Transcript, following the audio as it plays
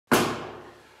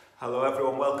Hello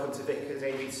everyone, welcome to Vicar's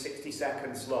Amy's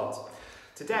 60-second slot.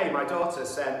 Today my daughter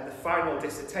sent the final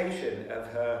dissertation of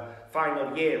her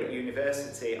final year at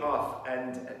university off,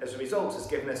 and as a result has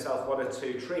given herself one or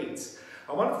two treats.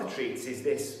 And one of the treats is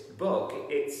this book.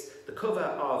 It's the cover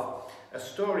of a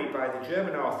story by the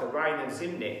German author Rainer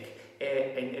Zimnick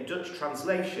in a Dutch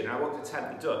translation. I won't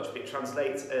attempt the Dutch, but it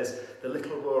translates as The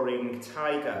Little Roaring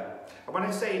Tiger. And when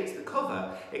I say it's the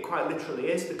cover, it quite literally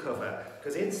is the cover,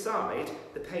 because inside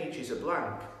the pages are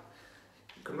blank.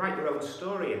 You can write your own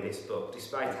story in this book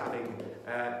despite having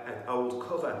an old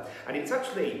cover. And it's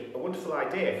actually a wonderful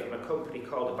idea from a company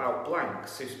called About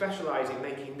Blanks, who specialise in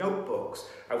making notebooks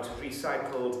out of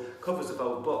recycled covers of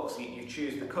old books. You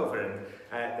choose the cover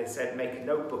and they said make a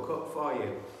notebook up for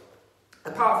you.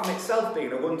 Apart from itself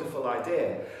being a wonderful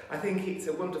idea, I think it's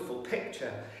a wonderful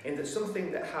picture in that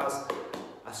something that has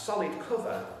a solid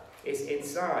cover is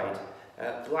inside,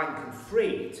 blank and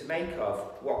free to make of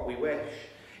what we wish.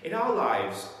 In our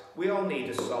lives, we all need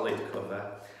a solid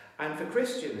cover, and for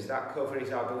Christians that cover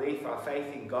is our belief, our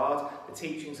faith in God, the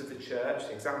teachings of the church,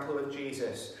 the example of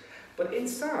Jesus. But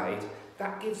inside,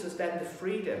 that gives us then the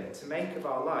freedom to make of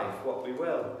our life what we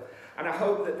will. And I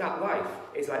hope that that life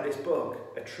is like this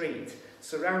book, a treat,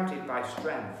 surrounded by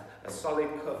strength, a solid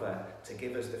cover to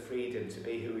give us the freedom to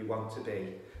be who we want to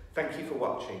be. Thank you for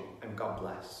watching, and God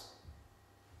bless.